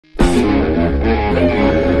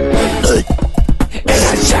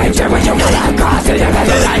danger when you come across it. If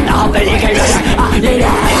it's right now, then you can need it.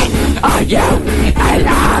 Are you in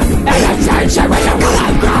love? In attention when you come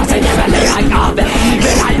across it. If it's right off it,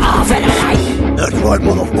 it's right off it. That's right,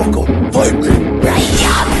 motherfucker. Fight me. Break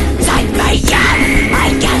up, take me up. I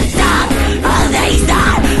can't stop all these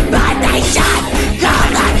thoughts, but they shot.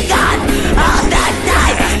 Come on, God, all the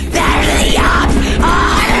time. They're the odds.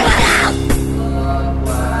 All around.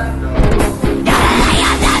 Gotta lay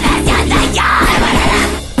up the best that they got.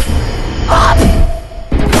 Up.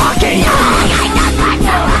 Fucking up. I got back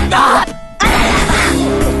to up.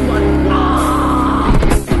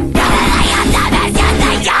 Gotta lay up the best that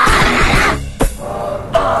they got.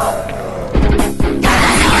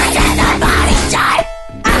 Gotta source in the body shot.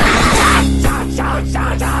 Shout.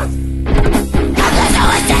 Gotta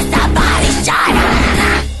source in the body shot.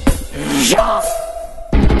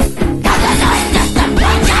 Gotta source in the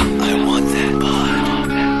body shot. I want that blood.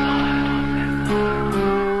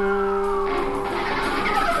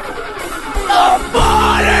 The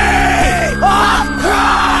body of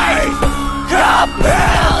Christ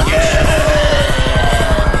compelled you.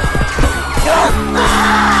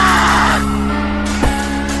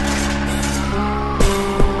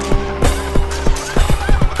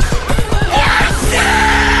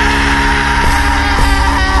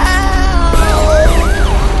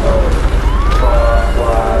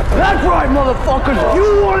 That's right, motherfuckers! You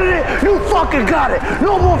wanted it, you fucking got it!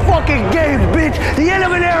 No more fucking games, bitch! The end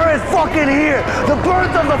of an era is fucking here! The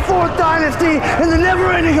birth of the fourth dynasty and the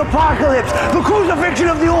never-ending apocalypse! The crucifixion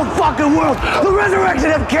of the old fucking world! The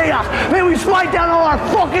resurrection of chaos! May we smite down all our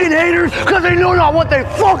fucking haters because they know not what they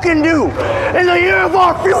fucking do! In the year of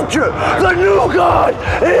our future, the new God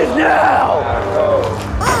is now!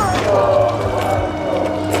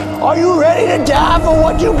 Are you ready to die for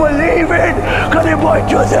what you believe in? Because it might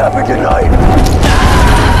just happen tonight.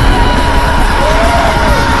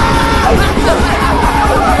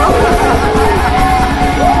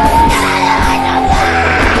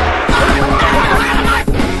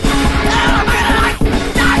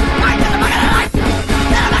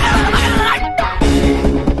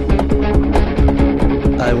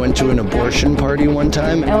 I went to an abortion party one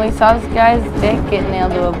time. And we saw this guy's dick get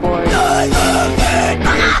nailed to a board.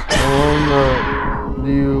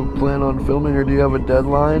 Do you plan on filming, or do you have a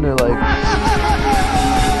deadline, or like?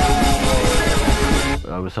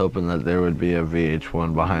 I was hoping that there would be a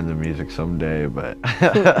VH1 behind the music someday, but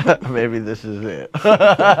maybe this is it.